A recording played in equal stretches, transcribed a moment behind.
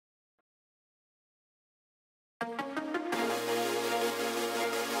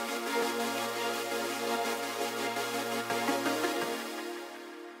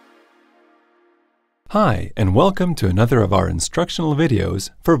Hi, and welcome to another of our instructional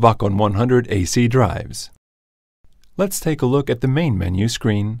videos for VACON 100 AC drives. Let's take a look at the main menu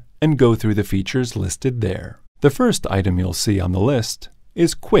screen and go through the features listed there. The first item you'll see on the list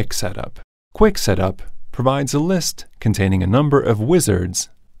is Quick Setup. Quick Setup provides a list containing a number of wizards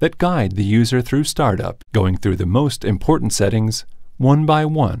that guide the user through startup, going through the most important settings one by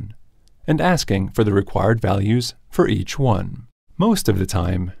one and asking for the required values for each one. Most of the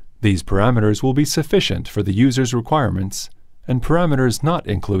time, these parameters will be sufficient for the user's requirements, and parameters not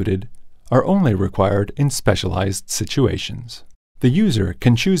included are only required in specialized situations. The user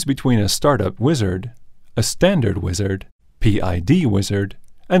can choose between a startup wizard, a standard wizard, PID wizard,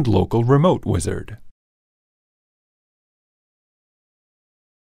 and local remote wizard.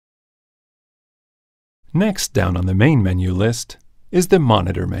 Next down on the main menu list is the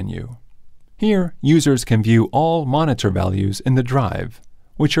Monitor menu. Here, users can view all monitor values in the drive,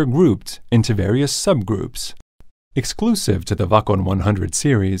 which are grouped into various subgroups. Exclusive to the VACON 100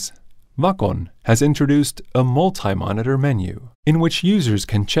 series, VACON has introduced a multi-monitor menu, in which users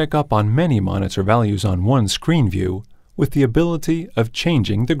can check up on many monitor values on one screen view with the ability of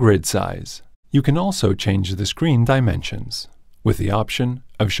changing the grid size. You can also change the screen dimensions, with the option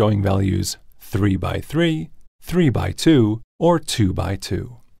of showing values 3x3, 3x2, or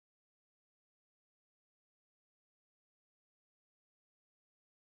 2x2.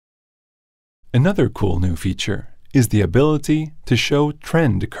 Another cool new feature is the ability to show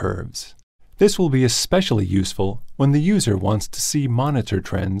trend curves. This will be especially useful when the user wants to see monitor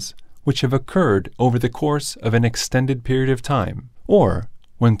trends which have occurred over the course of an extended period of time, or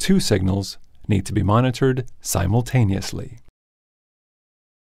when two signals need to be monitored simultaneously.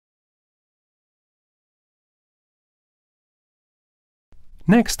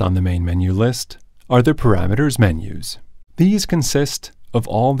 Next on the main menu list are the Parameters menus. These consist of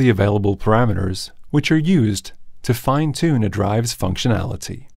all the available parameters which are used to fine-tune a drive's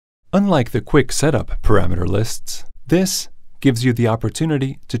functionality. Unlike the Quick Setup parameter lists, this gives you the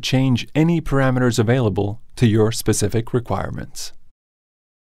opportunity to change any parameters available to your specific requirements.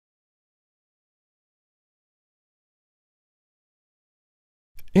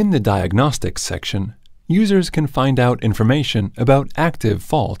 In the Diagnostics section, users can find out information about active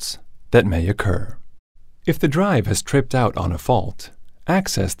faults that may occur. If the drive has tripped out on a fault,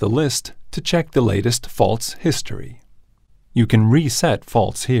 access the list to check the latest faults history. You can reset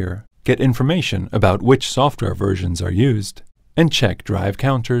faults here, get information about which software versions are used, and check drive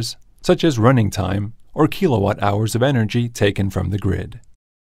counters such as running time or kilowatt hours of energy taken from the grid.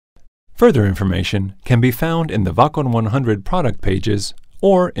 Further information can be found in the VACON 100 product pages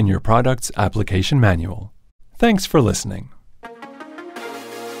or in your product's application manual. Thanks for listening.